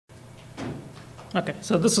Okay,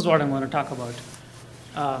 so this is what I'm going to talk about.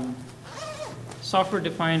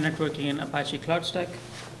 Software-defined networking in Apache CloudStack.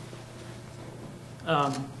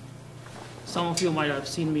 Some of you might have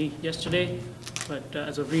seen me yesterday, but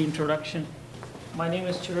as a reintroduction, my name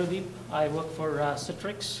is Chiradeep. I work for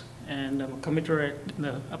Citrix, and I'm a committer at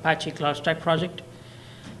the Apache CloudStack project.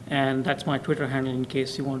 And that's my Twitter handle in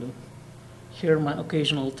case you want to hear my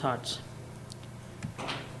occasional thoughts.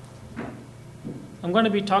 I'm going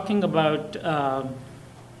to be talking about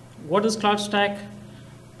what is CloudStack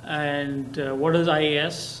and what is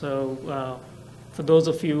IaaS. So for those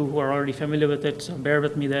of you who are already familiar with it, so bear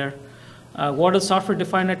with me there. What is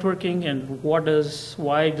software-defined networking, and why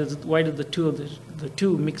do the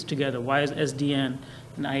two mix together? Why is SDN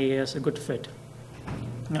and IaaS a good fit?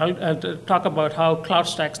 I'll talk about how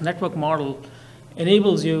CloudStack's network model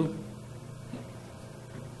enables you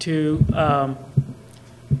to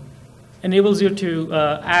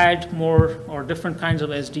add more or different kinds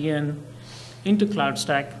of SDN into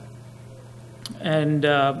CloudStack, and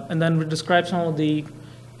then we describe some of the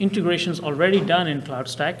integrations already done in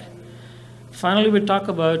CloudStack. Finally, we talk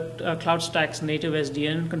about CloudStack's native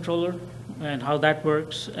SDN controller and how that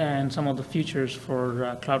works, and some of the features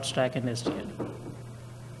for CloudStack and SDN.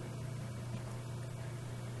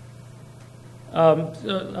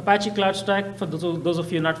 Apache CloudStack, for those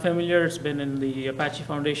of you not familiar, it's been in the Apache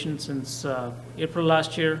Foundation since April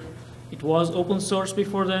last year. It was open source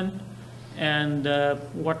before then, and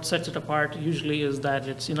what sets it apart usually is that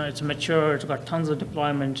it's mature, it's got tons of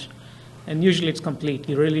deployment, and usually it's complete.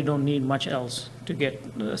 You really don't need much else to get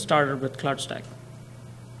started with CloudStack.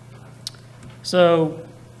 So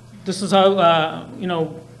this is how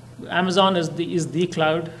Amazon is the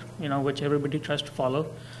cloud, which everybody tries to follow.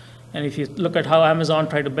 And if you look at how Amazon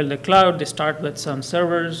tried to build a cloud, they start with some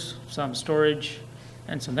servers, some storage,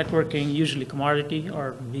 and some networking, usually commodity,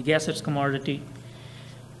 or we guess it's commodity.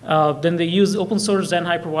 Then they use open source Zen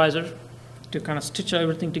hypervisor to kind of stitch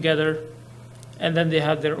everything together. And then they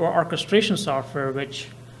have their orchestration software, which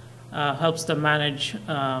helps them manage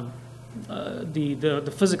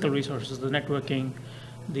the physical resources, the networking,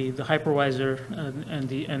 the hypervisor,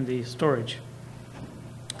 and the storage.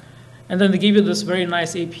 And then they give you this very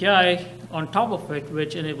nice API on top of it,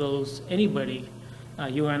 which enables anybody,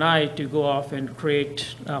 you and I, to go off and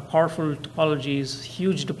create powerful topologies,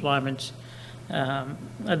 huge deployments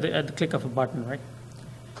at the click of a button, right?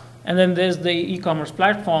 And then there's the e-commerce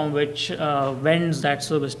platform, which vends that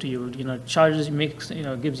service to you. Charges,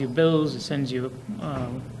 gives you bills, it sends you,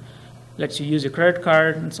 lets you use your credit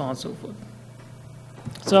card, and so on and so forth.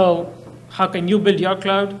 So how can you build your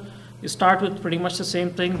cloud? You start with pretty much the same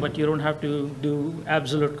thing, but you don't have to do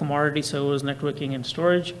absolute commodity servers, networking, and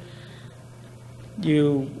storage.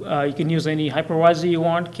 You can use any hypervisor you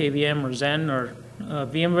want, KVM or Zen or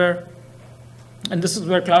VMware. And this is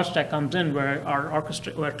where CloudStack comes in, where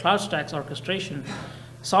CloudStack's orchestration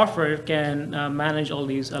software can manage all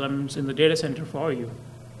these elements in the data center for you.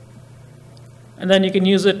 And then you can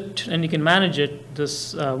use it and you can manage it,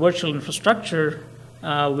 this virtual infrastructure,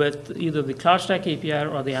 with either the CloudStack API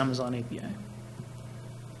or the Amazon API.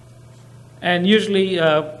 And usually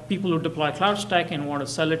people who deploy CloudStack and want to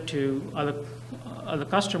sell it to other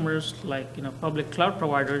customers, like public cloud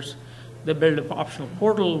providers, they build an optional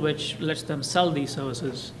portal which lets them sell these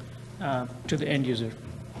services to the end user.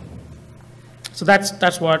 So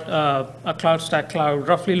that's what a CloudStack cloud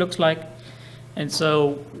roughly looks like. And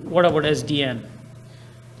so what about SDN?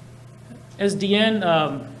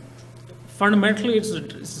 SDN, fundamentally, it's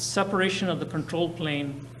a separation of the control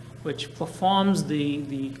plane, which performs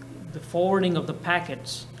the forwarding of the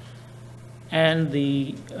packets and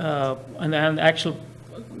the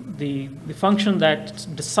function that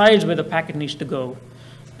decides where the packet needs to go,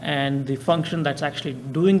 and the function that's actually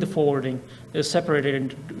doing the forwarding is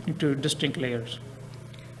separated into distinct layers.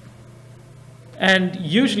 And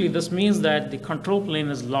usually this means that the control plane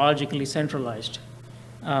is logically centralized.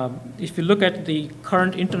 If you look at the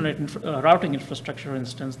current internet routing infrastructure, for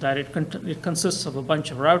instance, that it consists of a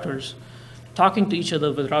bunch of routers talking to each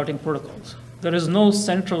other with routing protocols. There is no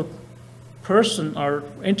central person or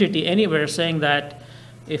entity anywhere saying that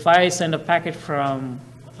if I send a packet from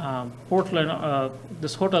Portland,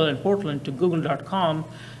 this hotel in Portland, to google.com,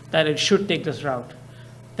 that it should take this route.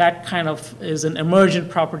 That kind of is an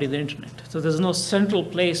emergent property of the internet. So there's no central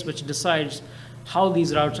place which decides how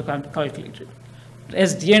these routes are calculated.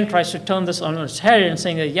 SDN tries to turn this on its head and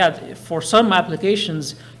saying that, yeah, for some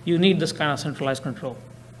applications, you need this kind of centralized control.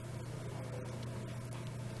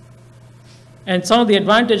 And some of the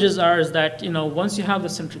advantages is that once you have the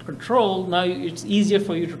central control, now it's easier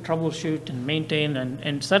for you to troubleshoot and maintain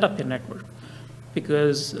and set up your network.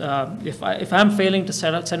 because if I'm failing to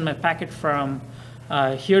send my packet from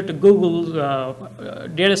here to Google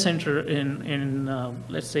data center in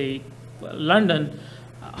let's say London,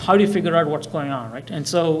 how do you figure out what's going on, right? And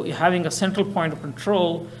so having a central point of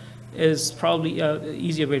control is probably an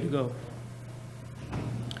easier way to go.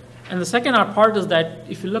 And the second part is that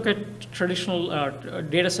if you look at traditional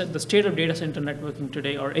the state of data center networking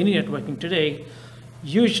today, or any networking today,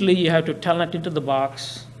 usually you have to telnet into the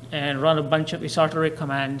box and run a bunch of esoteric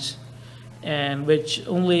commands, and which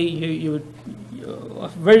only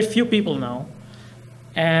very few people know.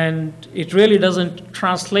 And it really doesn't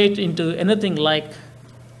translate into anything like,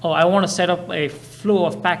 oh, I want to set up a flow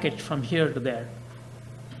of packets from here to there,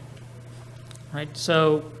 right?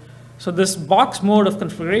 So this box mode of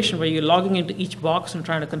configuration, where you're logging into each box and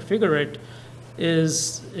trying to configure it,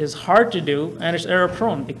 is hard to do, and it's error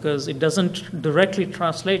prone because it doesn't directly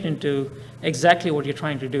translate into exactly what you're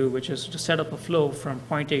trying to do, which is to set up a flow from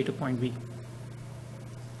point A to point B.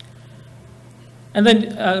 And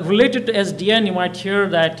then related to SDN, you might hear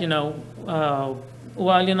that,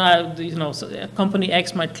 company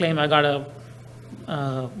X might claim I got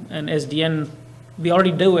an SDN. We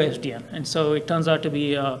already do SDN, and so it turns out to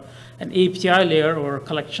be an API layer or a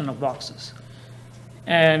collection of boxes.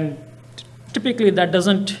 And typically, that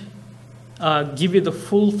doesn't give you the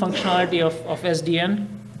full functionality of SDN.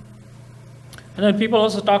 And then people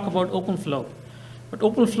also talk about OpenFlow. But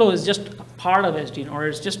OpenFlow is just a part of SDN, or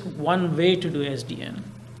it's just one way to do SDN.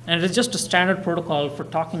 And it's just a standard protocol for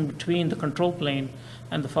talking between the control plane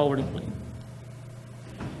and the forwarding plane.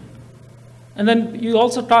 And then you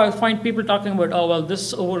also find people talking about, oh, well,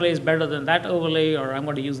 this overlay is better than that overlay, or I'm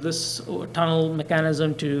going to use this tunnel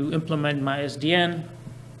mechanism to implement my SDN.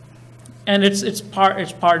 And it's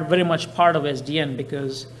very much part of SDN,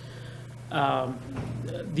 because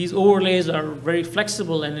these overlays are very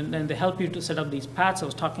flexible, and they help you to set up these paths I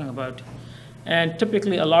was talking about. And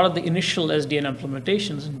typically, a lot of the initial SDN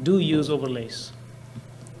implementations do use overlays.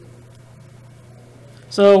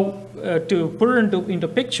 So to put it into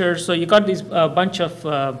picture, so you got these bunch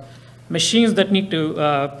of machines that need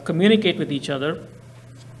to communicate with each other,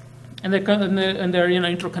 and they're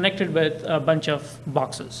interconnected with a bunch of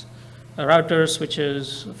boxes, routers,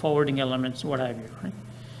 switches, forwarding elements, what have you, right?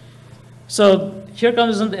 So here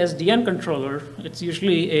comes in the SDN controller. It's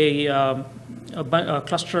usually a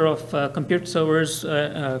cluster of compute servers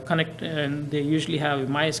connect, and they usually have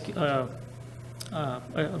a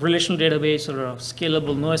relational database or a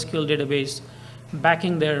scalable NoSQL database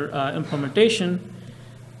backing their implementation.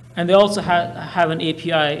 And they also have an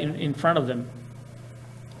API in front of them.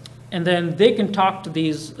 And then they can talk to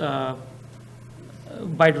these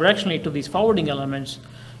bidirectionally to these forwarding elements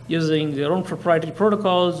using their own proprietary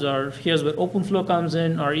protocols, or here's where OpenFlow comes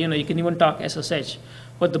in, or you can even talk SSH.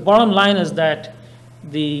 But the bottom line is that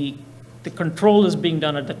the control is being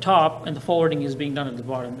done at the top, and the forwarding is being done at the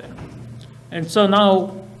bottom there. And so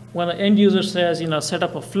now, when an end user says, set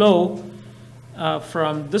up a flow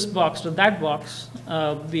from this box to that box,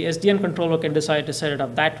 the SDN controller can decide to set it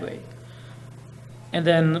up that way. And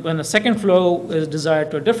then when the second flow is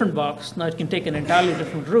desired to a different box, now it can take an entirely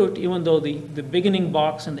different route, even though the beginning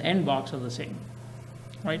box and the end box are the same,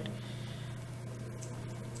 right?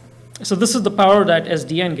 So this is the power that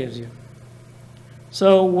SDN gives you.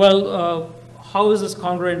 So, well, how is this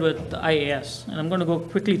congruent with the IaaS? And I'm going to go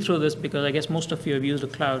quickly through this because I guess most of you have used a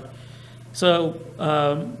cloud. So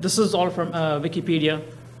this is all from Wikipedia.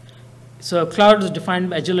 So cloud is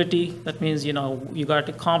defined by agility. That means, you got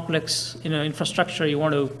a complex, infrastructure. You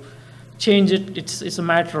want to change it. It's a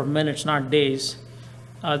matter of minutes, not days.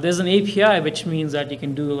 There's an API, which means that you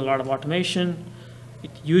can do a lot of automation.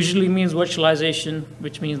 It usually means virtualization,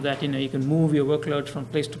 which means that, you can move your workloads from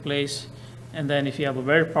place to place. And then if you have a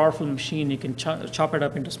very powerful machine, you can chop it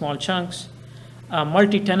up into small chunks.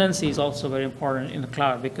 Multi-tenancy is also very important in the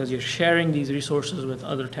cloud because you're sharing these resources with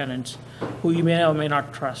other tenants who you may or may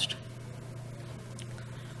not trust.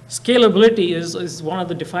 Scalability is one of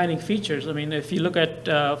the defining features. I mean, if you look at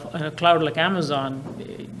a cloud like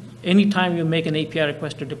Amazon, anytime you make an API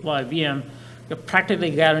request to deploy a VM, you're practically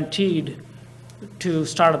guaranteed to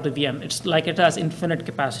start up the VM. It's like it has infinite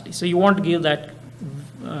capacity. So you want to give that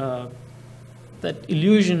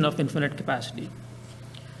illusion of infinite capacity.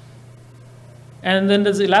 And then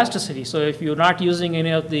there's elasticity. So if you're not using any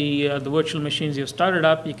of the virtual machines you've started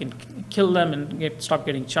up, you can kill them and stop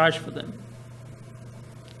getting charged for them.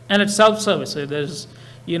 And it's self-service. So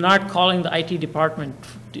you're not calling the IT department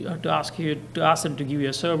to ask them to give you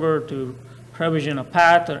a server, to provision a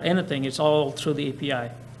path or anything. It's all through the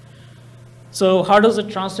API. So how does it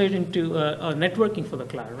translate into networking for the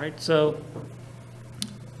cloud, right? So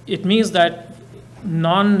it means that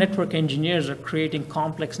non-network engineers are creating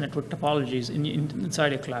complex network topologies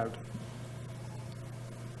inside a cloud.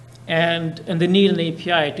 And they need an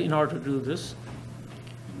API in order to do this.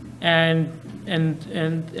 And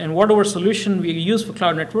whatever solution we use for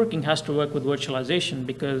cloud networking has to work with virtualization,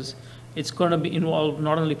 because it's going to be involved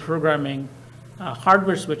not only programming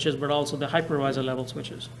hardware switches, but also the hypervisor level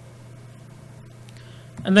switches.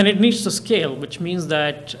 And then it needs to scale, which means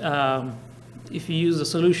that if you use a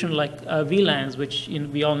solution like VLANs, which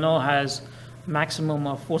we all know has maximum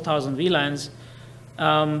of 4,000 VLANs,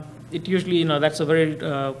 it usually, that's a very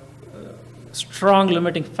strong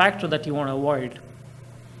limiting factor that you want to avoid.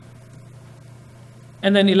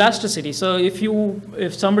 And then elasticity. So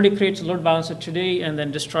if somebody creates a load balancer today and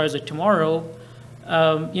then destroys it tomorrow,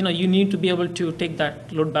 you need to be able to take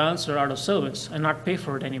that load balancer out of service and not pay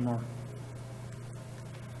for it anymore.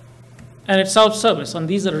 And it's self-service, and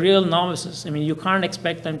these are real novices. I mean, you can't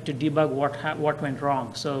expect them to debug what went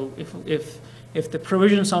wrong. So if they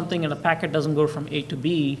provision something and a packet doesn't go from A to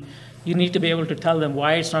B, you need to be able to tell them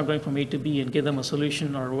why it's not going from A to B and give them a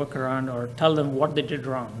solution or a workaround, or tell them what they did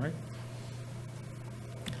wrong, right?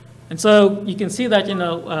 And so you can see that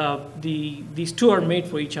these two are made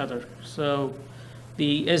for each other. So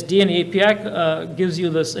the SDN API gives you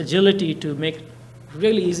this agility to make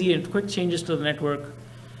really easy and quick changes to the network.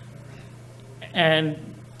 And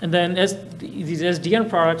then these SDN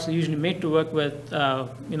products are usually made to work with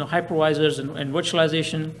hypervisors and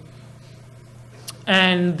virtualization.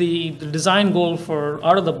 And the design goal for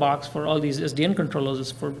out of the box for all these SDN controllers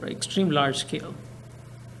is for extreme large scale.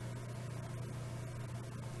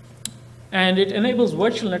 And it enables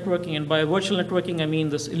virtual networking, and by virtual networking I mean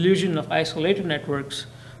this illusion of isolated networks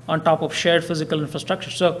on top of shared physical infrastructure.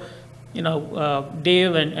 So,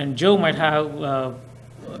 Dave and Joe might have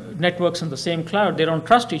networks in the same cloud. They don't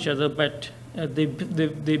trust each other, but they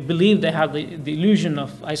believe they have the illusion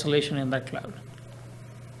of isolation in that cloud.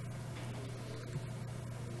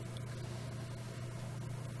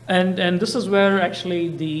 And this is where actually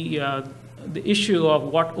the issue of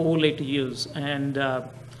what overlay to use. And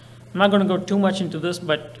I'm not going to go too much into this,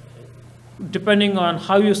 but depending on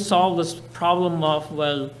how you solve this problem of,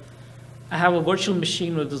 well, I have a virtual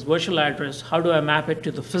machine with this virtual address, how do I map it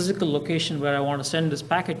to the physical location where I want to send this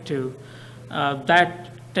packet to?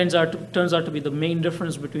 That turns out to be the main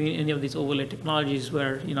difference between any of these overlay technologies,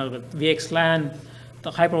 where, with VXLAN,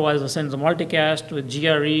 the hypervisor sends a multicast. With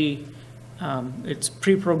GRE, it's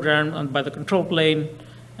pre-programmed by the control plane.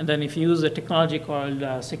 And then if you use a technology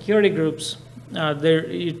called security groups,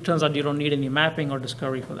 it turns out you don't need any mapping or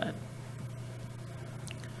discovery for that.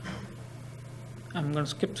 I'm going to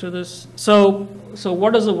skip through this. So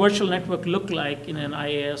what does a virtual network look like in an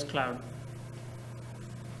IaaS cloud?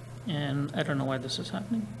 And I don't know why this is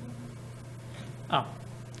happening.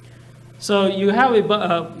 So you have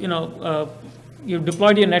you've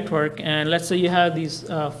deployed your network, and let's say you have these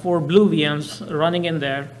 4 blue VMs running in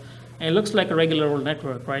there. And it looks like a regular old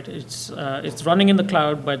network, right? It's running in the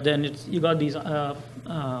cloud, but then you got these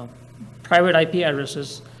private IP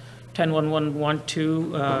addresses,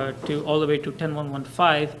 10.1.1.2 to all the way to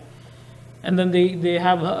 10.1.1.5, and then they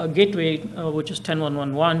have a gateway which is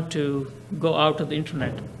 10.1.1.1 to go out to the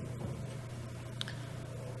internet.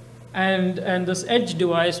 And this edge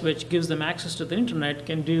device, which gives them access to the internet,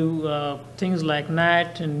 can do things like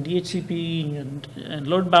NAT and DHCP and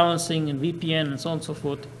load balancing and VPN and so on and so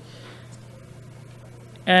forth.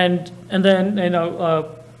 And then the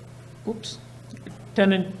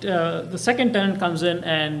second tenant comes in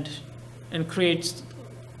and creates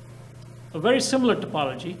a very similar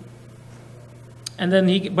topology, and then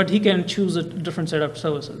he can choose a different set of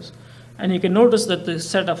services. And you can notice that the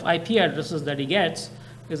set of IP addresses that he gets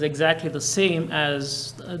is exactly the same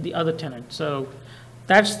as the other tenant. So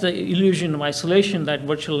that's the illusion of isolation that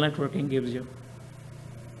virtual networking gives you.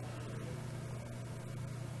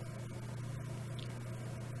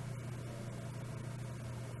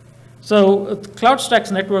 So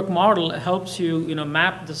CloudStack's network model helps you,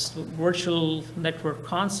 map this virtual network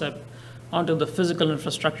concept onto the physical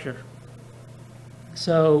infrastructure.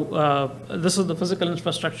 So this is the physical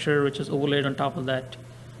infrastructure, which is overlaid on top of that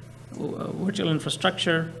virtual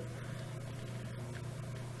infrastructure.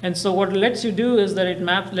 And so what it lets you do is that it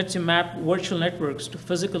lets you map virtual networks to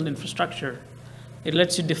physical infrastructure. It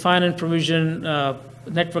lets you define and provision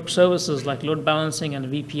network services like load balancing and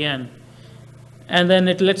VPN. And then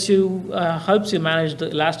it lets you, helps you manage the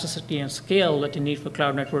elasticity and scale that you need for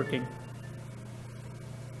cloud networking.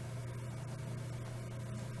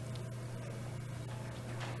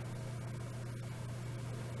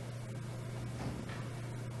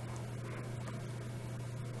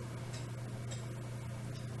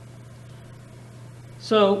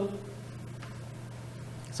 So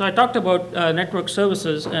I talked about network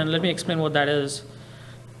services, and let me explain what that is.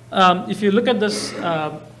 If you look at this,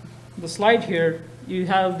 the slide here, you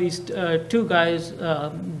have these two guys,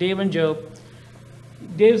 Dave and Joe.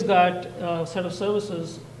 Dave's got a set of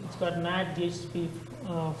services. It's got NAT, DHCP,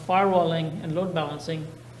 firewalling, and load balancing.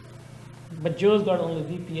 But Joe's got only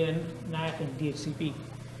VPN, NAT, and DHCP.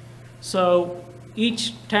 So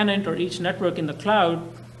each tenant or each network in the cloud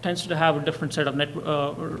tends to have a different set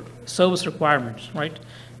of service requirements, right?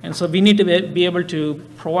 And so we need to be able to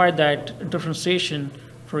provide that differentiation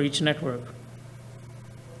for each network.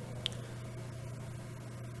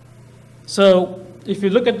 So if you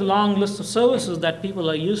look at the long list of services that people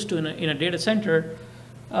are used to in a data center,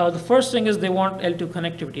 the first thing is they want L2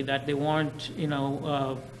 connectivity, that they want,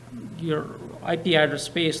 your IP address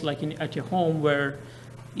space like at your home, where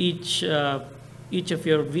each of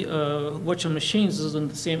your virtual machines is in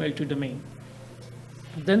the same L2 domain.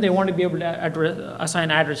 Then they want to be able to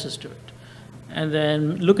assign addresses to it, and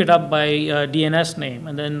then look it up by DNS name,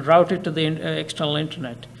 and then route it to the external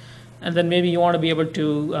internet. And then maybe you want to be able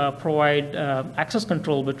to provide access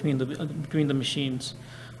control between the machines.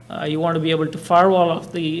 You want to be able to firewall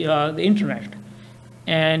off the internet,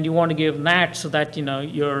 and you want to give NAT so that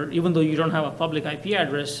even though you don't have a public IP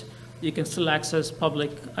address, you can still access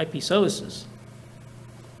public IP services.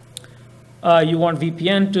 You want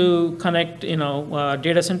VPN to connect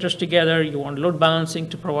data centers together. You want load balancing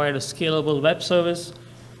to provide a scalable web service.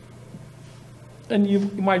 Then you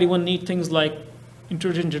might even need things like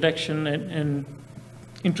intrusion detection and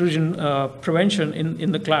intrusion prevention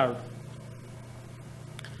in the cloud.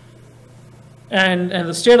 And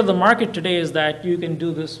the state of the market today is that you can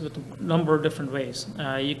do this with a number of different ways.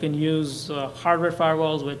 You can use hardware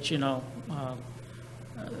firewalls, which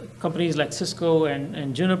companies like Cisco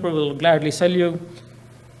and Juniper will gladly sell you.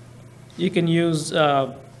 You can use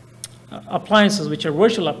appliances, which are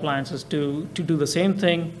virtual appliances, to do the same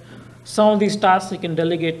thing. Some of these tasks you can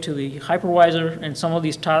delegate to the hypervisor, and some of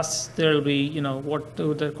these tasks there will be what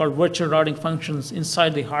they're called virtual routing functions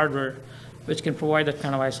inside the hardware, which can provide that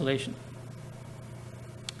kind of isolation.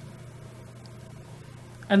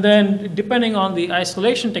 And then depending on the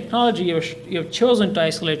isolation technology you have chosen to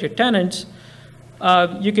isolate your tenants,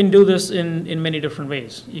 you can do this in many different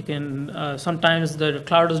ways. You can, sometimes the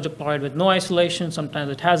cloud is deployed with no isolation, sometimes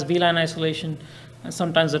it has VLAN isolation, and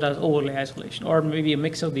sometimes it has overlay isolation, or maybe a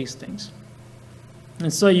mix of these things.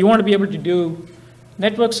 And so you want to be able to do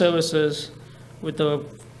network services with a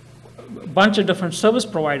bunch of different service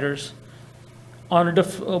providers on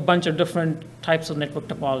a bunch of different types of network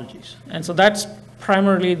topologies. And so that's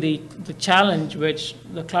primarily the challenge which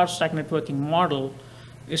the CloudStack networking model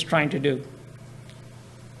is trying to do.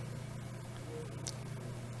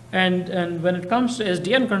 And when it comes to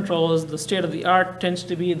SDN controllers, the state of the art tends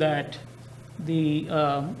to be that the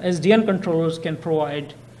SDN controllers can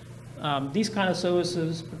provide these kind of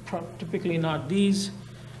services, but typically not these.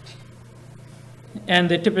 And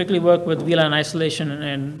they typically work with VLAN isolation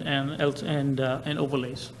and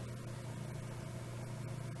overlays.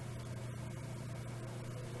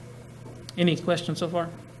 Any questions so far?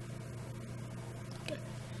 Okay.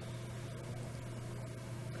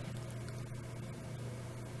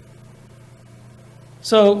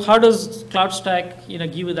 So how does CloudStack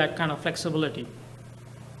give you that kind of flexibility?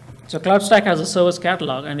 So CloudStack has a service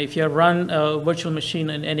catalog, and if you run a virtual machine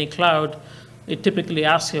in any cloud, it typically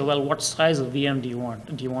asks you, well, what size of VM do you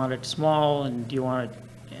want? Do you want it small, and do you want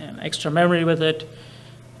an extra memory with it?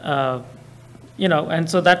 And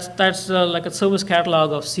so that's like a service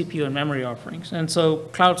catalog of CPU and memory offerings. And so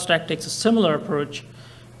CloudStack takes a similar approach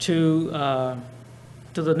to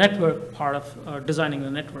the network part of designing the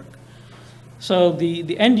network. So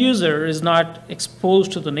the end user is not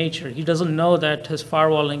exposed to the nature. He doesn't know that his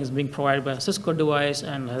firewalling is being provided by a Cisco device,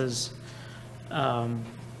 and his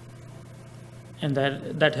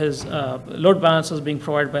that his load balancer is being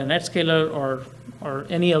provided by a NetScaler or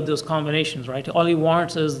any of those combinations, right? All he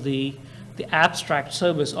wants is the abstract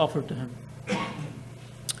service offered to him.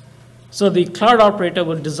 So the cloud operator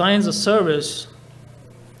will design a service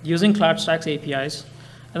using CloudStack's APIs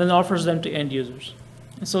and then offers them to end users.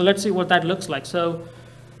 And so let's see what that looks like. So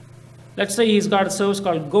let's say he's got a service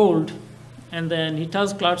called Gold, and then he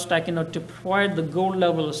tells CloudStack, to provide the Gold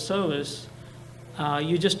level of service,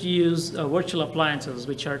 you just use virtual appliances,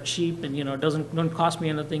 which are cheap and don't cost me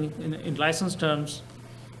anything in license terms,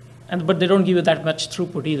 but they don't give you that much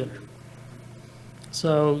throughput either.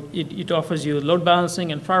 So it offers you load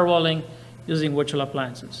balancing and firewalling using virtual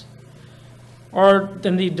appliances. Or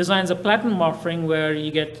then he designs a platinum offering where you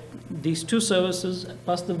get these two services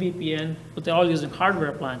plus the VPN, but they're all using hardware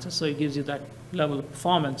appliances, so it gives you that level of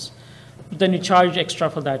performance. But then you charge extra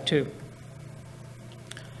for that too.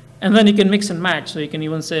 And then you can mix and match. So you can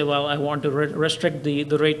even say, well, I want to restrict the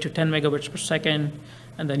rate to 10 megabits per second,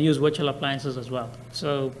 and then use virtual appliances as well.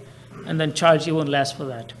 So, and then charge even less for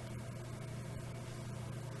that.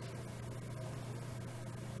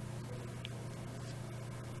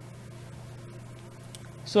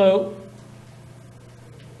 So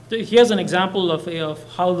here's an example of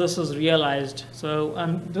how this is realized. So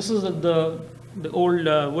this is the old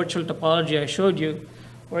virtual topology I showed you,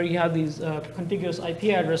 where you have these contiguous IP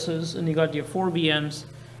addresses, and you got your 4 VMs.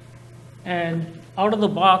 And out of the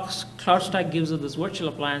box, CloudStack gives you this virtual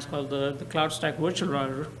appliance called the CloudStack Virtual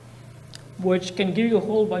Router, which can give you a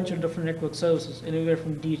whole bunch of different network services, anywhere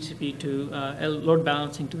from DHCP to load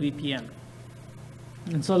balancing to VPN.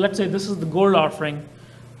 And so let's say this is the gold offering,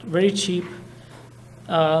 very cheap.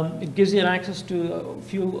 It gives you access to a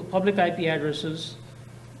few public IP addresses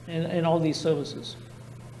and all these services,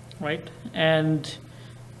 right? And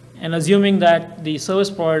assuming that the service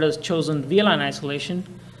provider has chosen VLAN isolation,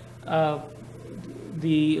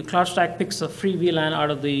 the CloudStack picks a free VLAN out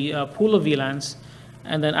of the pool of VLANs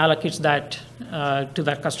and then allocates that to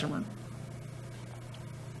that customer.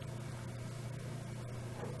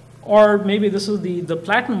 Or maybe this is the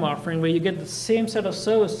platinum offering, where you get the same set of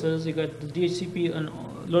services. You got the DHCP and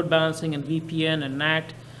load balancing and VPN and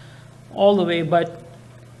NAT all the way, but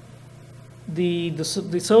the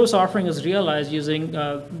service offering is realized using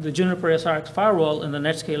the Juniper SRX firewall and the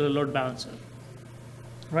NetScaler load balancer,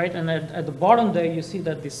 right? And at the bottom there, you see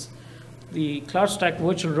that the CloudStack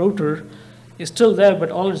virtual router is still there,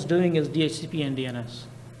 but all it's doing is DHCP and DNS,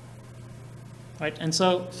 right? And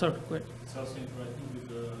so, sorry, go ahead. It's also interacting with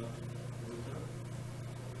the router.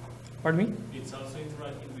 Pardon me? It's also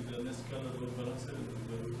interacting with the NetScaler load balancer and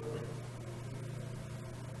with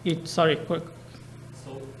the router. Sorry, quick.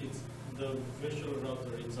 So it's the virtual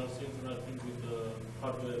router. It's also interacting with the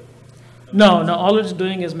hardware. No, all it's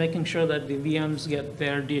doing is making sure that the VMs get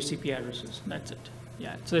their DHCP addresses. That's it.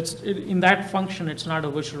 Yeah. So in that function, it's not a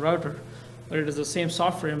virtual router, but it is the same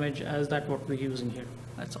software image as that what we're using here.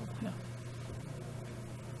 That's all. Yeah.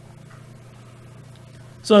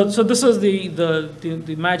 So this is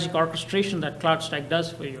the magic orchestration that CloudStack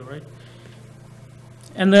does for you, right?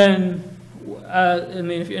 And then,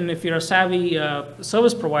 if you're a savvy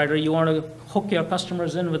service provider, you want to hook your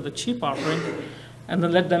customers in with the cheap offering, and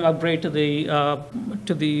then let them upgrade to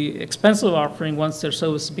the expensive offering once their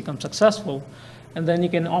service becomes successful, and then you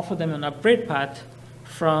can offer them an upgrade path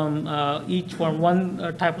from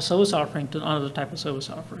one type of service offering to another type of service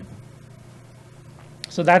offering.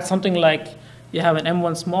 So that's something like you have an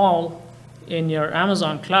M1 small in your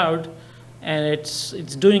Amazon cloud, and it's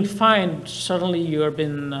doing fine. Suddenly you have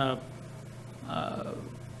been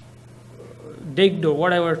digged or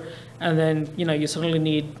whatever, and then you suddenly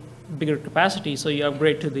need bigger capacity, so you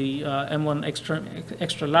upgrade to the M1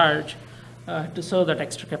 extra large to serve that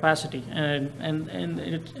extra capacity, and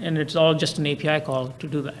it's all just an API call to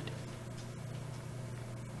do that.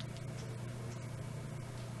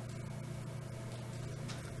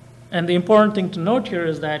 And the important thing to note here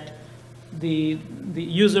is that the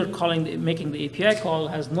user making the API call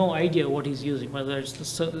has no idea what he's using, whether it's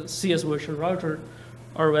the CS virtual router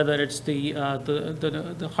or whether it's the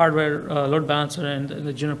hardware load balancer and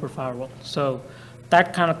the Juniper firewall. So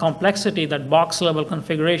that kind of complexity, that box level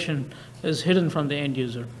configuration, is hidden from the end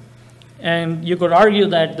user. And you could argue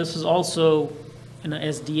that this is also an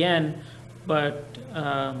SDN, but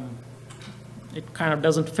it kind of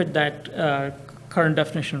doesn't fit that current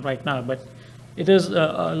definition right now, but it is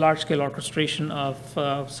a large-scale orchestration of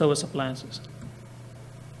service appliances.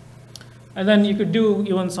 And then you could do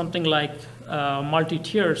even something like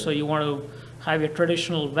multi-tier, so you want to have your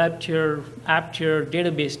traditional web tier, app tier,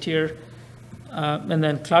 database tier, and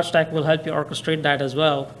then CloudStack will help you orchestrate that as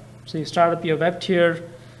well. So you start up your web tier,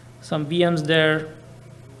 some VMs there,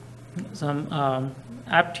 some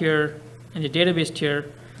app tier, and your database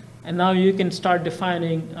tier, and now you can start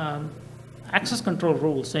defining access control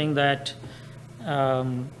rules, saying that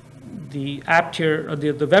the app tier or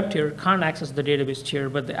the web tier can't access the database tier,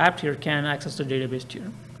 but the app tier can access the database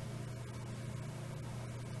tier.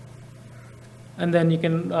 And then you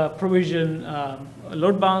can provision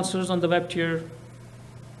load balancers on the web tier,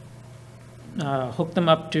 hook them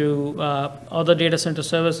up to other data center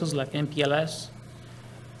services like MPLS,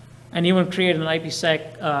 and even create an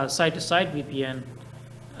IPsec site-to-site VPN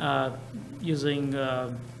using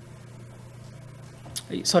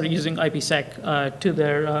IPsec to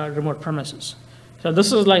their remote premises. So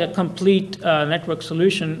this is like a complete network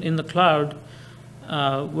solution in the cloud,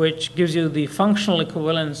 which gives you the functional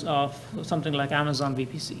equivalence of something like Amazon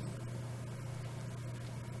VPC.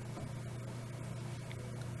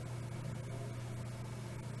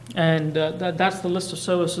 And that's the list of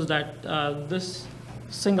services that this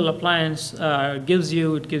single appliance gives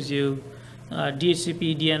you. It gives you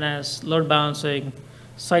DHCP, DNS, load balancing,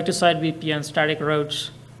 site-to-site VPN, static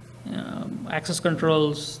routes, access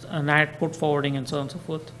controls, NAT port forwarding, and so on and so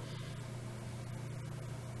forth.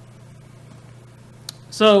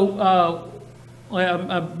 So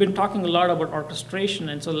I've been talking a lot about orchestration,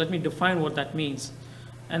 and so let me define what that means.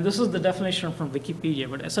 And this is the definition from Wikipedia,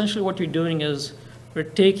 but essentially what you're doing is we're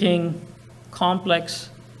taking complex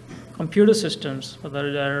computer systems,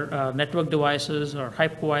 whether they're network devices or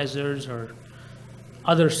hypervisors or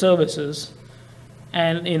other services,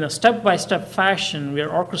 and in a step-by-step fashion, we are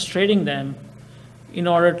orchestrating them in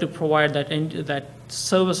order to provide that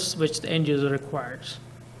service which the end user requires,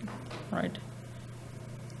 right?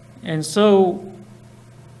 And so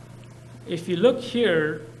if you look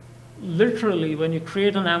here, literally when you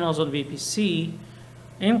create an Amazon VPC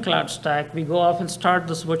in CloudStack, we go off and start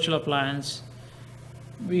this virtual appliance.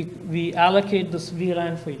 We allocate this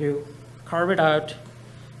VLAN for you, carve it out.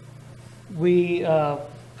 We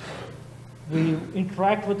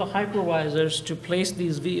interact with the hypervisors to place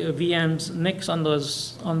these VMs NICs on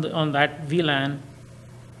that VLAN.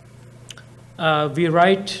 We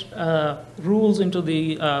write rules into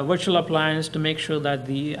the virtual appliance to make sure that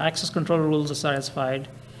the access control rules are satisfied.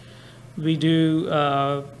 We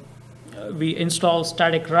install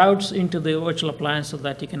static routes into the virtual appliance so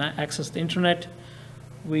that you can access the internet.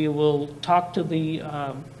 We will talk to the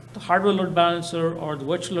hardware load balancer or the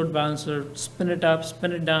virtual load balancer, spin it up,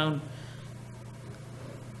 spin it down,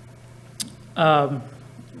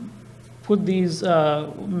 put these,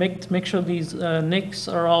 make sure these NICs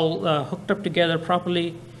are all hooked up together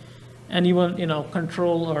properly, and even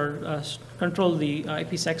control the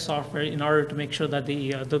IPsec software in order to make sure that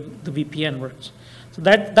the VPN works. So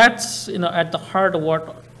that's at the heart of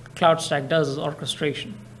what CloudStack does, is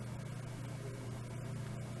orchestration.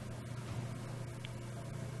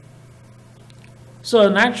 So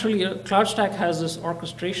naturally, CloudStack has this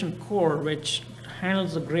orchestration core which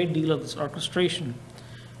handles a great deal of this orchestration.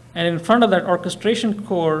 And in front of that orchestration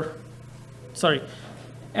core,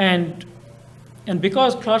 and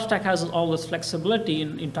because CloudStack has all this flexibility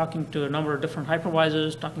in talking to a number of different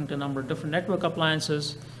hypervisors, talking to a number of different network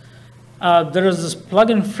appliances, there is this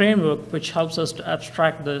plugin framework which helps us to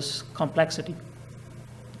abstract this complexity.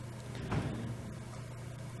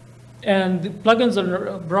 And the plugins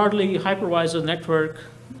are broadly hypervisor, network,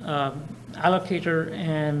 allocator,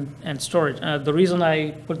 and storage. The reason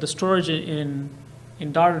I put the storage in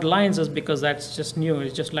dotted lines is because that's just new.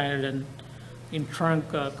 It just landed in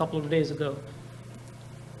trunk a couple of days ago.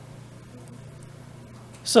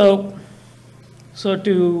 So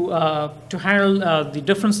to handle the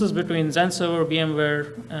differences between XenServer,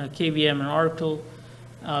 VMware, KVM, and Oracle,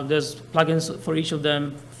 there's plugins for each of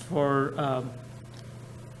them. For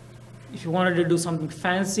if you wanted to do something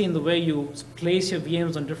fancy in the way you place your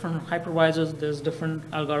VMs on different hypervisors, there's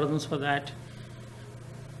different algorithms for that.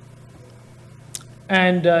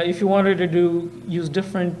 And if you wanted to use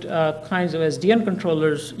different kinds of SDN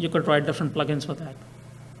controllers, you could write different plugins for that.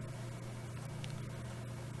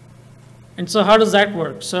 And so how does that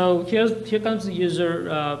work? So here comes the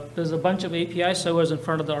user. There's a bunch of API servers in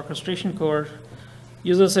front of the orchestration core.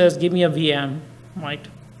 User says, give me a VM, right?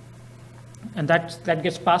 And that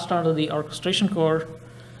gets passed on to the orchestration core.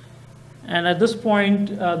 And at this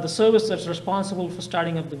point, the service that's responsible for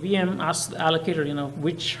starting up the VM asks the allocator,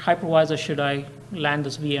 which hypervisor should I land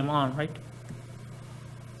this VM on, right?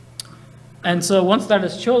 And so once that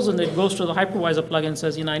is chosen, it goes to the hypervisor plugin and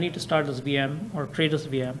says, I need to start this VM or create this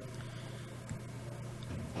VM.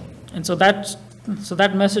 And so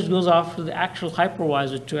that message goes off to the actual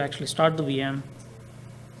hypervisor to actually start the VM.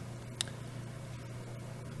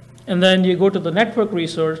 And then you go to the network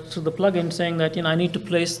resource, to the plugin, saying that I need to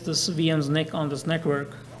place this VM's NIC on this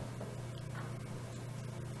network.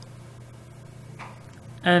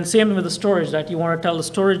 And same with the storage, that you want to tell the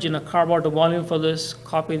storage, carve out a volume for this,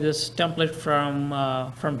 copy this template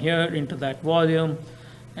from here into that volume,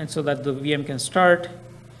 and so that the VM can start.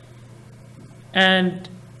 And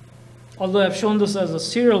although I've shown this as a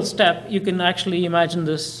serial step, you can actually imagine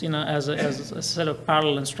this, as a set of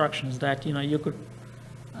parallel instructions that you could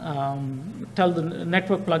tell the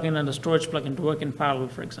network plugin and the storage plugin to work in parallel,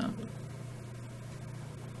 for example.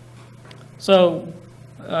 So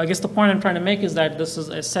I guess the point I'm trying to make is that this is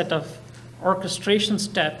a set of orchestration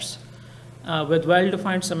steps with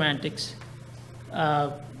well-defined semantics.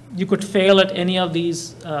 You could fail at any of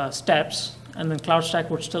these steps, and then CloudStack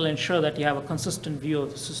would still ensure that you have a consistent view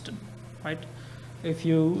of the system, right? If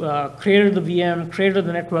you created the VM, created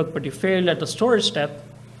the network, but you failed at the storage step,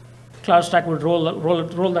 CloudStack would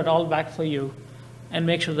roll that all back for you and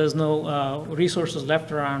make sure there's no resources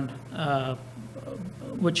left around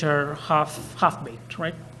which are half-baked,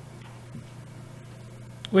 right?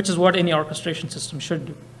 Which is what any orchestration system should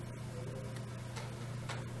do.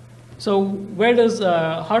 So how does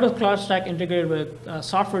CloudStack integrate with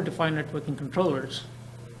software-defined networking controllers?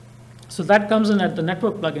 So that comes in at the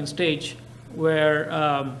network plugin stage, where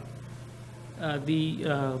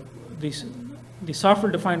the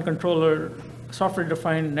software-defined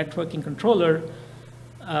networking controller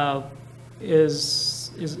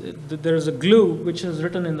there's a glue which is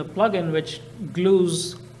written in the plugin which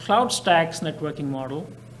glues CloudStack's networking model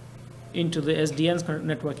into the SDN's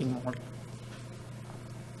networking model.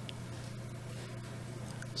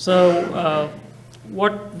 So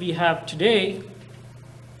what we have today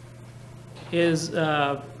is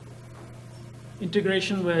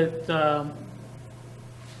integration with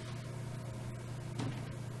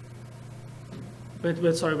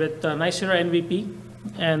Nicira MVP,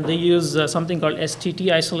 and they use something called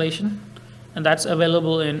STT isolation, and that's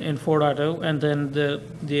available in 4.0, and then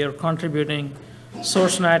they are contributing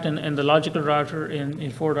SourceNet and the logical router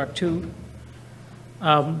in 4.2.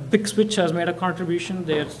 Big Switch has made a contribution.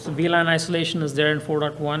 Their VLAN isolation is there in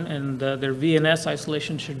 4.1, and their VNS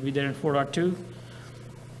isolation should be there in 4.2.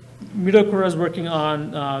 Midokura is working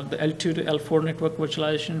on the L2 to L4 network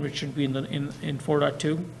virtualization, which should be in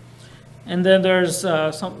 4.2. And then there's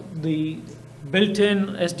the built-in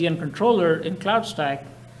SDN controller in CloudStack.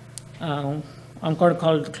 I'm going to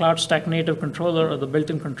call it the CloudStack native controller or the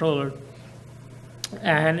built-in controller.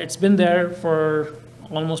 And it's been there for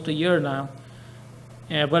almost a year now,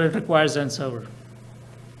 but it requires Zen server.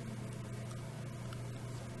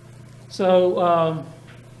 So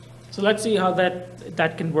let's see how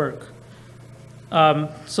that can work.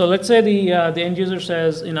 So let's say the end user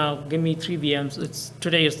says, give me 3 VMs.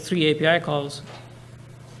 Today is 3 API calls.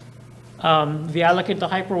 We allocate the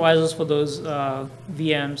hypervisors for those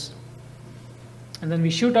VMs, and then we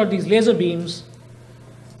shoot out these laser beams.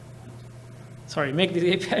 Sorry, make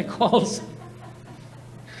these API calls.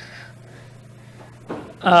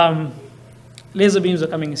 Laser beams are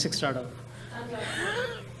coming in 6.0.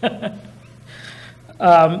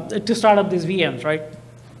 To start up these VMs, right?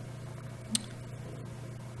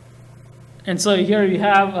 And so here you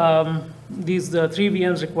have the 3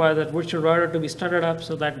 VMs require that virtual router to be started up,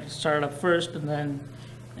 so that is started up first, and then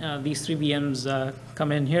these 3 VMs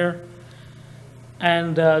come in here.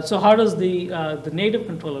 And so how does the native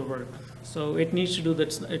controller work? So it needs to do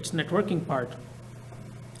its networking part.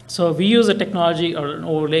 So we use a technology or an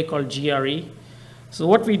overlay called GRE. So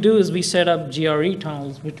what we do is we set up GRE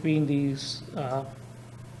tunnels between these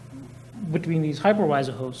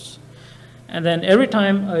hypervisor hosts. And then every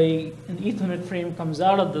time an Ethernet frame comes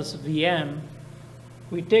out of this VM,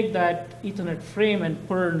 we take that Ethernet frame and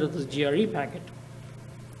put it into this GRE packet.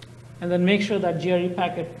 And then make sure that GRE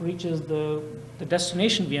packet reaches the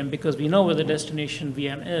destination VM, because we know where the destination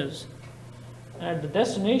VM is. At the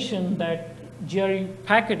destination, that GRE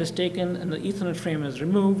packet is taken and the Ethernet frame is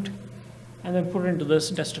removed and then put into this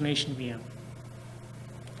destination VM.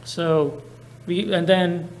 So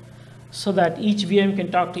so that each VM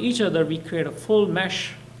can talk to each other, we create a full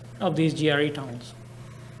mesh of these GRE tunnels.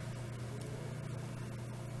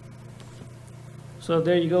 So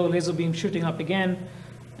there you go, laser beam shooting up again.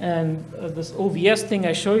 And this OVS thing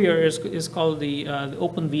I show you is called the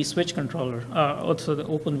Open vSwitch controller, also the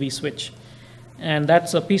Open vSwitch. And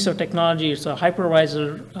that's a piece of technology. It's a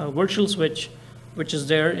hypervisor virtual switch, which is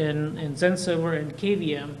there in Zen server and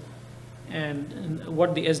KVM. And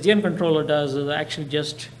what the SDN controller does is actually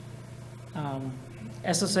just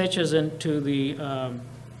SSHs into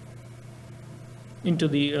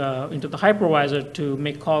the hypervisor to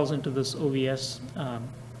make calls into this OVS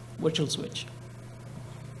virtual switch.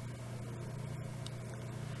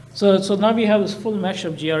 So now we have this full mesh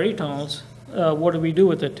of GRE tunnels. What do we do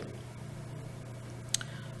with it?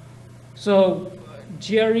 So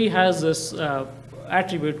GRE has this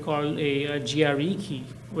attribute called a GRE key,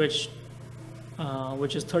 which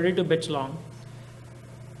is 32 bits long.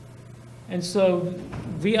 And so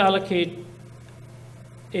we allocate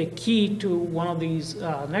a key to one of these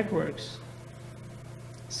networks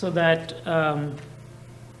so that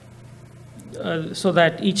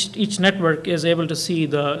each network is able to see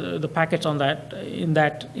the packets on that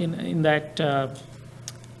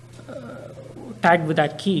tagged with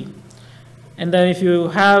that key. And then if you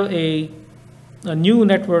have a new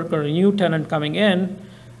network or a new tenant coming in,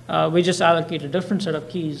 we just allocate a different set of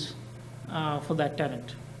keys for that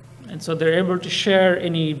tenant. And so they're able to share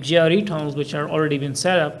any GRE tunnels which are already been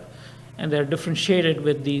set up, and they're differentiated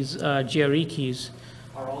with these GRE keys.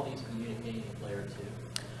 Are all these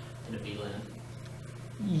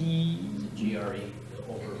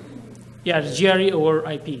Yeah, it's GRE over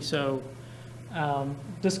IP. So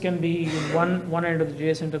this can be one end of the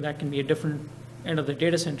data center, that can be a different end of the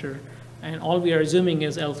data center, and all we are assuming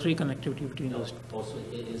is L3 connectivity between those. Also,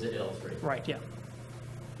 is it L3? Right, yeah.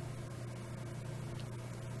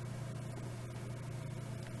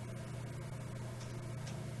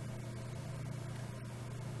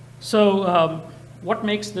 So what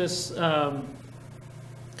makes this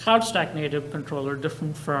CloudStack native controller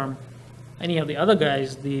different from any of the other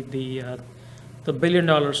guys, the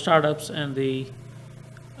billion-dollar startups and the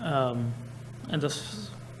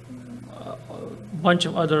bunch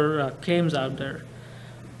of other claims out there?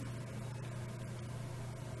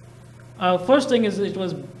 First thing is it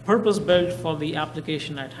was purpose-built for the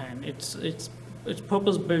application at hand. It's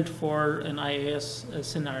purpose-built for an IaaS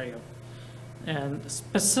scenario. And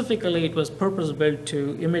specifically, it was purpose-built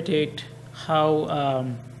to imitate how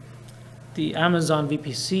the Amazon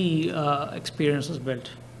VPC experience was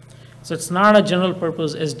built. So it's not a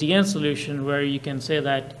general-purpose SDN solution where you can say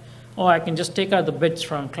that, oh, I can just take out the bits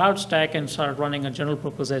from CloudStack and start running a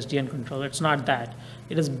general-purpose SDN controller. It's not that.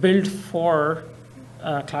 It is built for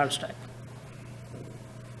CloudStack.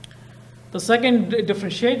 The second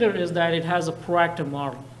differentiator is that it has a proactive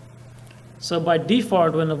model. So by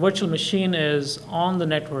default, when a virtual machine is on the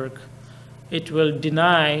network, it will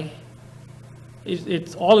deny,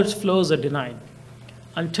 all its flows are denied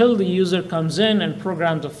until the user comes in and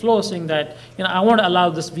programs a flow saying that, I want to allow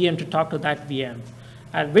this VM to talk to that VM,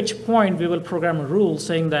 at which point we will program a rule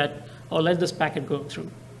saying that, oh, let this packet go through.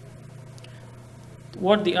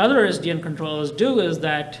 What the other SDN controllers do is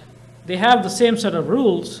that they have the same set of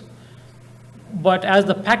rules, but as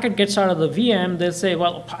the packet gets out of the VM, they say,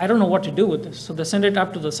 well, I don't know what to do with this. So they send it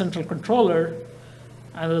up to the central controller,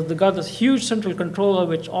 and they got this huge central controller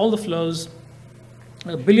which all the flows,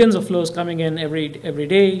 billions of flows coming in every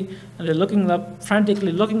day, and they're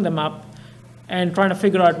frantically looking them up and trying to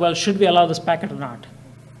figure out, well, should we allow this packet or not?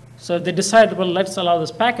 So if they decide, well, let's allow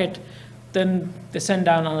this packet, then they send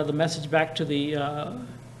down another message back to the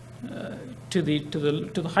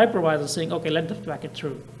hypervisor saying, okay, let the packet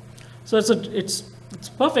through. So it's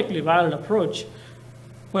perfectly valid approach,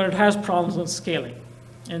 but it has problems with scaling.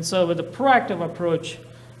 And so with the proactive approach,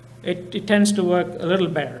 it tends to work a little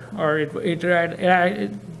better, or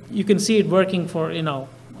you can see it working for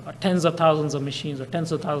tens of thousands of machines or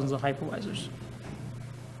tens of thousands of hypervisors.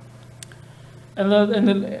 And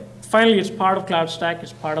then finally, it's part of CloudStack.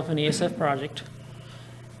 It's part of an ESF project.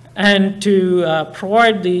 And to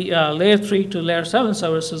provide the layer 3 to layer 7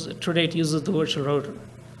 services, today it uses the virtual router.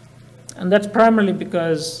 And that's primarily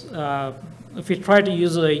because if you try to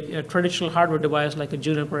use a traditional hardware device like a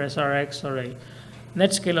Juniper SRX or a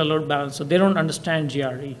NetScaler load balancer, they don't understand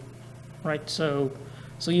GRE, right? So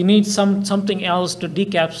you need something else to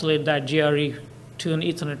decapsulate that GRE to an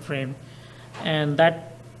Ethernet frame, and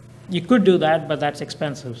that you could do that, but that's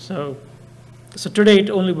expensive. So today it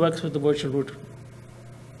only works with the virtual router.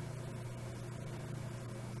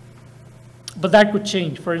 But that could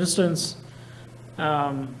change. For instance,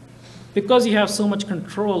 because you have so much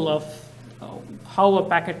control of how a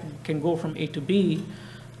packet can go from A to B,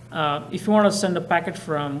 if you want to send a packet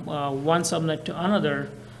from one subnet to another,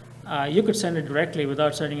 you could send it directly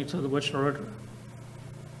without sending it to the virtual router.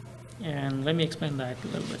 And let me explain that a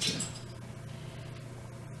little bit here.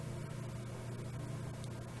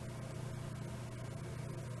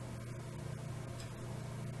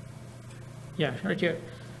 Yeah, right here.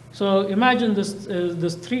 So imagine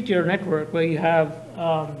this three-tier network where you have,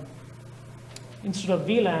 instead of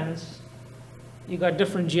VLANs, you got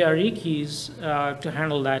different GRE keys to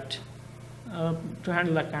handle that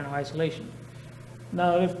kind of isolation.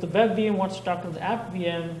 Now, if the web VM wants to talk to the app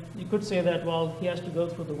VM, you could say that, well, he has to go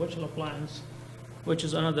through the virtual appliance, which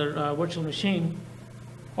is another virtual machine.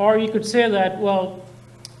 Or you could say that, well,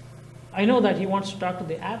 I know that he wants to talk to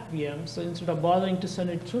the app VM, so instead of bothering to send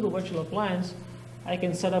it through the virtual appliance, I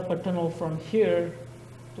can set up a tunnel from here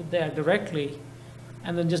to there directly,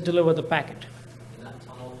 and then just deliver the packet. And that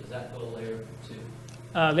tunnel, does that go to layer 2?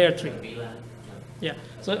 Layer 3. VLAN? Yeah.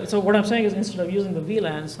 So what I'm saying is instead of using the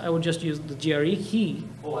VLANs, I would just use the GRE key.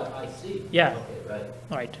 Oh, I see. Yeah. Okay, right.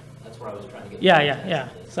 Right. That's where I was trying to get. Yeah.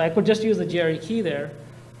 So I could just use the GRE key there,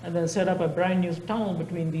 and then set up a brand new tunnel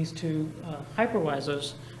between these two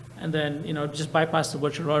hypervisors, and then just bypass the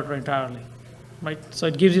virtual router entirely, right? So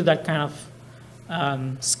it gives you that kind of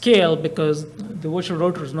scale because the virtual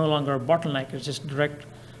router is no longer a bottleneck. It's just direct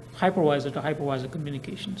hypervisor to hypervisor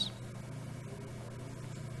communications.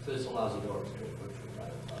 So this allows you to orchestrate virtual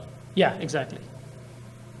private cloud. Yeah, exactly.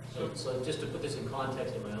 So just to put this in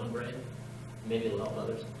context in my own brain, maybe it'll help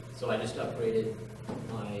others. So I just upgraded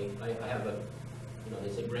I have a You know,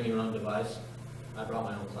 they say bring your own device. I brought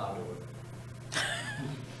my own cloud door.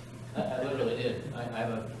 I literally did. I have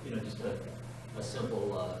a, you know, just a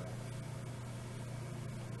simple,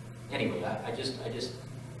 anyway, I just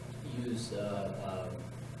use a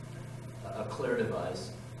clear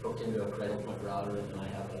device hooked into a Cradlepoint router, and then I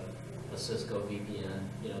have a Cisco VPN,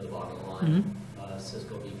 you know, the bottom line,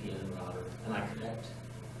 Cisco VPN router, and I connect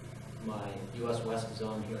my US West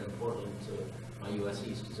zone here in Portland to my US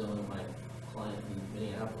East zone of my client in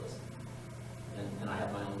Minneapolis, and I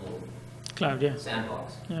have my own little cloud, yeah,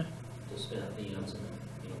 sandbox yeah. to spin up VMs and,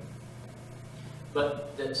 you know.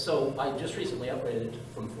 But so I just recently upgraded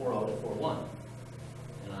from 4.0 to 4.1,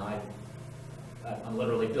 and I'm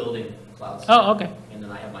literally building CloudStack. Oh, okay. And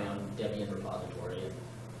then I have my own Debian repository,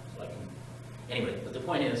 so I can. Anyway, but the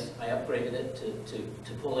point is, I upgraded it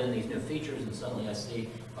to pull in these new features, and suddenly I see,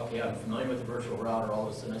 okay, I'm familiar with the virtual router. All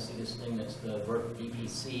of a sudden, I see this thing that's the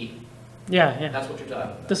VPC. Yeah, yeah. That's what you're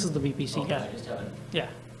talking about. This is the VPC, okay, yeah. I just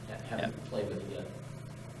haven't played with it yet.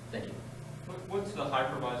 Thank you. What's the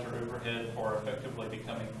hypervisor overhead for effectively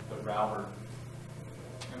becoming the router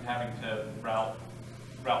and having to route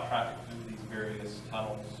traffic through these various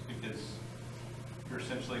tunnels? Because you're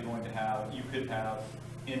essentially going to have, you could have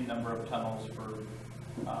n number of tunnels for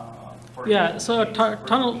yeah, so a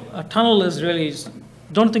tunnel is really,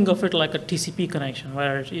 don't think of it like a TCP connection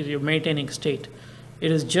where you're maintaining state.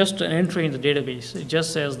 It is just an entry in the database. It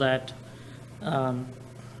just says that,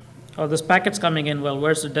 oh, this packet's coming in, well,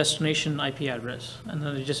 where's the destination IP address? And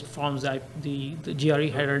then it just forms the GRE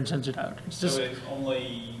header and sends it out. It's just, so it's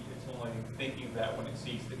only thinking of that when it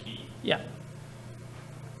sees the key. yeah.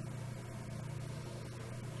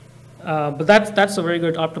 But that's a very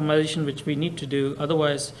good optimization which we need to do.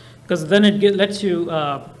 Otherwise, because then it lets you,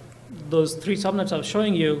 those three subnets I was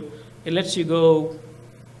showing you, it lets you go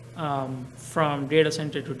from data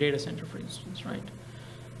center to data center, for instance, right?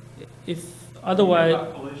 If otherwise, what do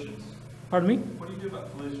you do about collisions? Pardon me? What do you do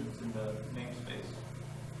about collisions in the namespace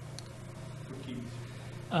for keys?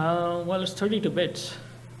 Well, it's 32 bits.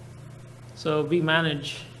 So we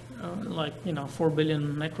manage like, 4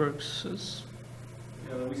 billion networks.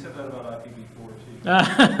 Yeah, we said that about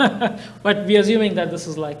IPv4 too. But we're assuming that this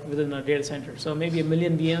is like within a data center. So maybe 1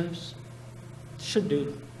 million VMs should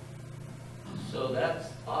do. So that's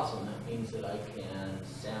awesome. That means that I can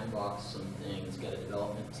sandbox some things, get a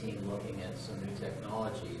development team looking at some new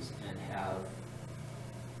technologies, and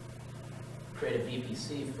create a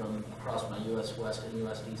VPC from across my US West and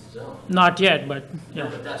US East zone. Not yet, but yeah. No,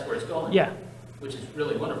 but that's where it's going. Yeah. Which is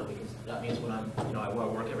really wonderful, because that means when I'm, I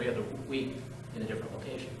want to work every other week in a different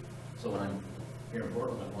location. So when I'm here in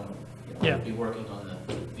Portland, I want to be working on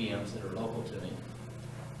the VMs that are local to me,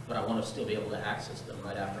 but I want to still be able to access them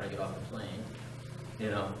right after I get off the plane.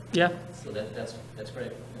 Yeah. So that's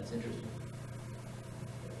great. That's interesting.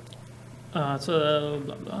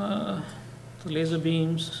 So laser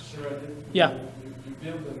beams. Chiradeep, Yeah. You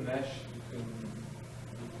build a mesh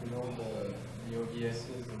between all the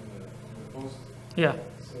OVSs and the hosts. Yeah.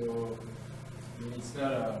 So I mean, it's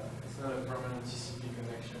not a permanent TCP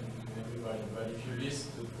connection between everybody. But if you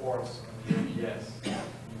list the ports on the OVS,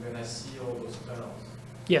 you're gonna see all those tunnels.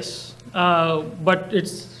 Yes.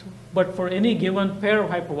 But for any given pair of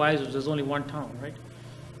hypervisors, there's only one tunnel, right?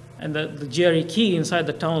 And the GRE key inside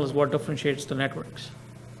the tunnel is what differentiates the networks.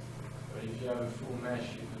 But if you have a full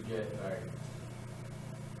mesh, you could get like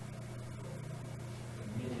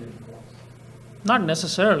 1 million ports. Not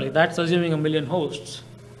necessarily. That's assuming 1 million hosts.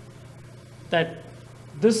 That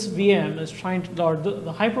this VM is trying to, or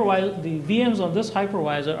the hypervisor, the VMs on this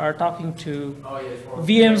hypervisor are talking to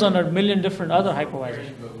VMs on 1 million different other hypervisors.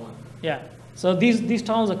 Yeah. So these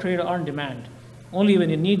tunnels are created on demand. Only when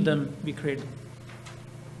you need them, we create them.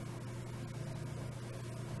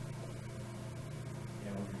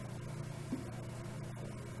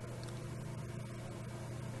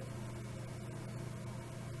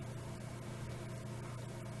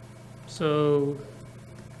 So,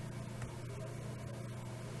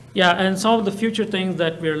 yeah, and some of the future things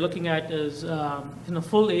that we're looking at is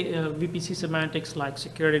full VPC semantics like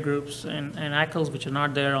security groups and ACLs, which are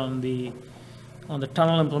not there on the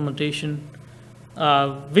tunnel implementation.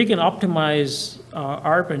 We can optimize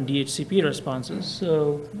ARP and DHCP responses.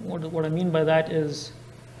 So what I mean by that is,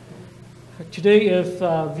 today if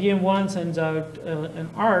VM1 sends out an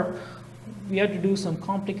ARP, we have to do some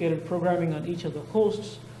complicated programming on each of the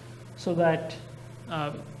hosts, so that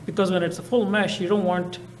because when it's a full mesh, you don't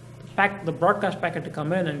want the broadcast packet to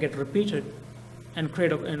come in and get repeated and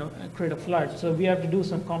create a flood. So we have to do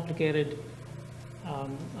some complicated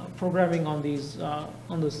programming on these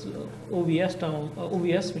on this OVS tunnel,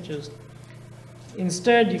 OVS switches,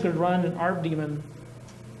 Instead, you could run an ARP daemon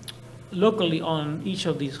locally on each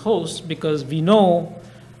of these hosts because we know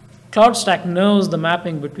CloudStack knows the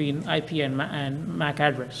mapping between IP and MAC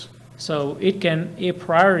address. So it can a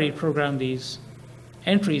priori program these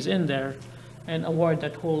entries in there and avoid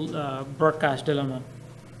that whole broadcast dilemma.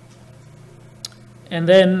 And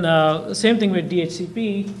then same thing with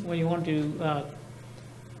DHCP, when you want to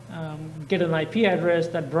get an IP address,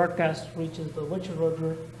 that broadcast reaches the virtual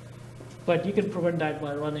router, but you can prevent that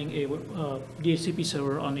by running a DHCP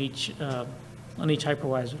server on each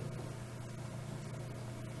hypervisor.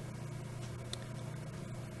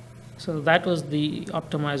 So that was the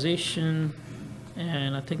optimization,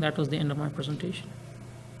 and I think that was the end of my presentation.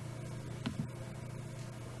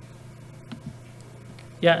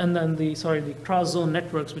 Yeah, and then the cross-zone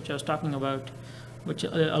networks, which I was talking about, which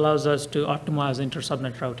allows us to optimize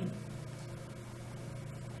inter-subnet routing.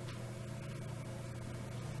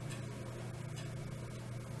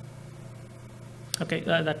 Okay,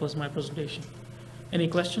 that was my presentation. Any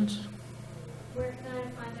questions? Where can I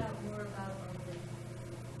find out more about all this?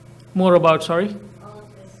 More about, sorry? All of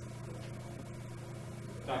this.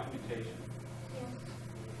 Documentation.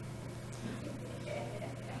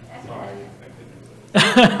 Yeah. Sorry, I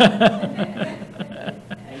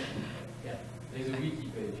Yeah, There's a wiki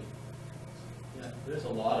page. yeah, there's a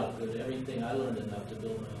lot of good, everything. I learned enough to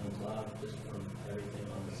build my own cloud just from everything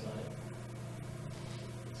on the site.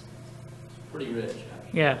 It's pretty rich,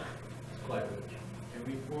 actually. Yeah. It's quite rich. Can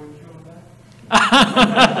we forward you on that?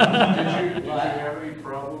 Did you have any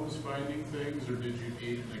problems finding things, or did you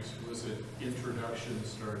need an explicit introduction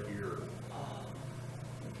start here?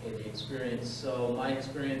 Okay, the experience. So my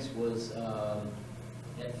experience was,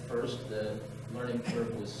 at first, the learning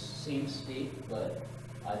curve seemed steep, but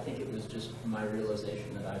I think it was just my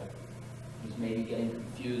realization that I was maybe getting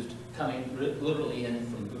confused coming literally in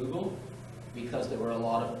from Google, because there were a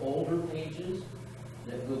lot of older pages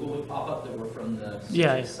that Google would pop up that were from the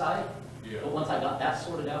Yeah. site. Yeah, But once I got that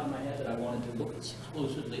sorted out in my head that I wanted to look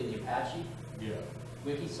exclusively at the Apache yeah,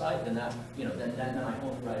 wiki site, then that, then I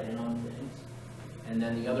honed right in on things. And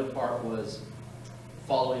then the other part was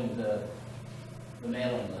following the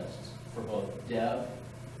mailing lists for both dev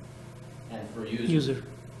and for user.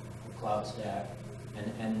 For CloudStack,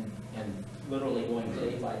 and literally going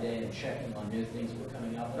day by day and checking on new things that were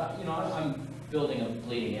coming out. But I'm building a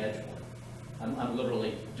bleeding edge one. I'm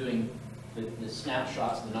literally doing the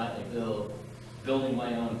snapshots the night they build, building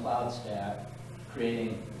my own CloudStack,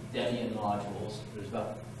 creating Debian modules. There's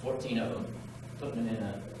about 14 of them, putting them in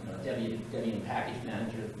a Debian package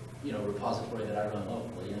manager, repository that I run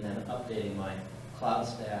locally, and then updating my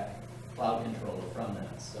CloudStack cloud controller from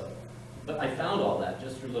that. So, but I found all that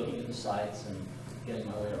just through looking at the sites and getting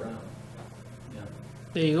my way around. Yeah.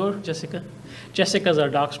 There you go, Jessica. Jessica's our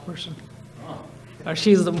docs person. Oh,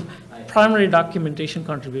 She's the primary documentation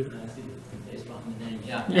contributor. I see based on the name.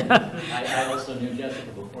 Yeah. Yeah. I also knew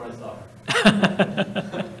Jessica before I saw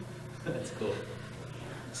her. That's cool.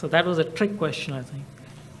 So that was a trick question, I think.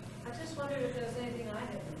 I just wondered if there was anything I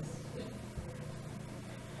had missed.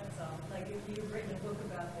 That's all. Like if you've written a book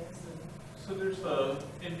about this. So there's the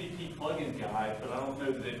MVP plugin guide, but I don't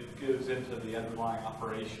know that it goes into the underlying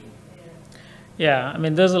operation. Yeah, I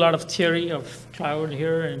mean, there's a lot of theory of cloud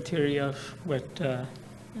here and theory of what,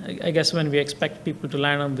 I guess when we expect people to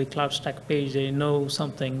land on the CloudStack page, they know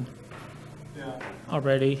something Yeah.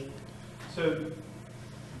 already. So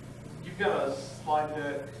you've got a slide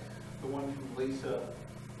deck, the one from Lisa,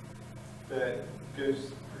 that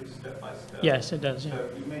goes pretty step by step. Yes, it does, yeah. So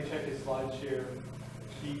you may check his slide share.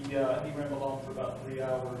 He rambled on for about 3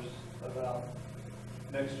 hours about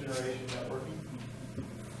next generation networking.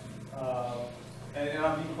 And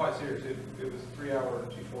I'm being quite serious. It was a 3-hour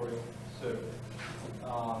tutorial. So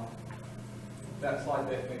that slide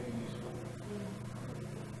deck may be useful.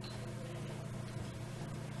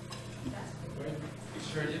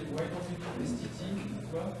 Chiradeep, why don't we do STT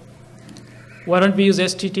as well? Why don't we use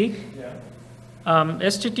STT? Yeah.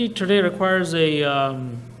 STT today requires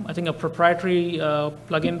I think a proprietary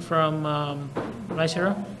plugin from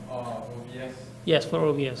Nicira. OBS. Yes, for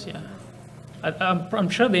OBS, yeah. I'm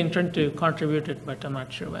sure they intend to contribute it, but I'm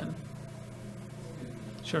not sure when.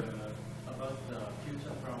 Sure. About the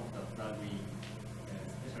future from the plugin,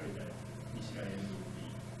 especially the initial MVP,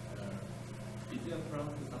 is there a plan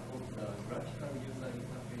to support the graphical user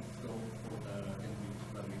interface for the MVP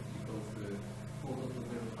plugin? Because the photo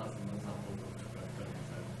tutorial has no support of the graphical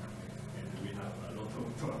user interface, and we have a lot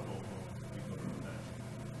of trouble because of that.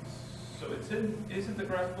 So isn't the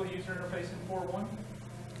graphical user interface in 4.1?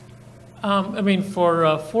 I mean, for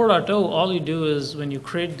 4.0, all you do is when you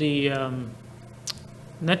create the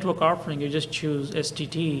network offering, you just choose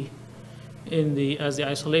STT as the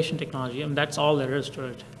isolation technology, and that's all there is to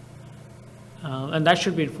it. And that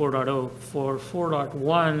should be in 4.0. For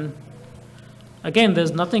 4.1, again,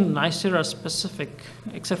 there's nothing nicer or specific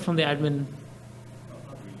except from the admin.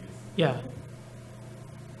 Yeah.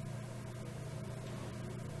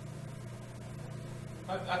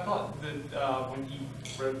 I thought that when he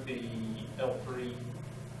wrote the L3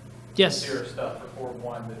 Yes. zero stuff for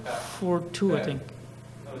 4.1, that 4.2, I that- think.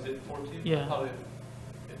 Oh, is it 4.2? Yeah. I thought it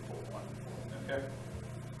 4.1. Okay.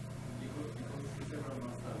 Because several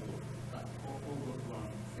months ago, all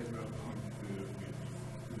several points will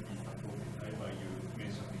be supported. Like you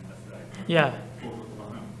mentioned in the slide. Yeah.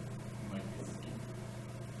 4.1 might be skipped.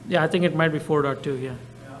 Yeah, I think it might be 4.2, yeah.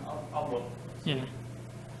 Yeah, I'll look. Yeah.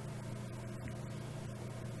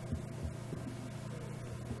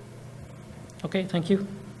 Okay, thank you.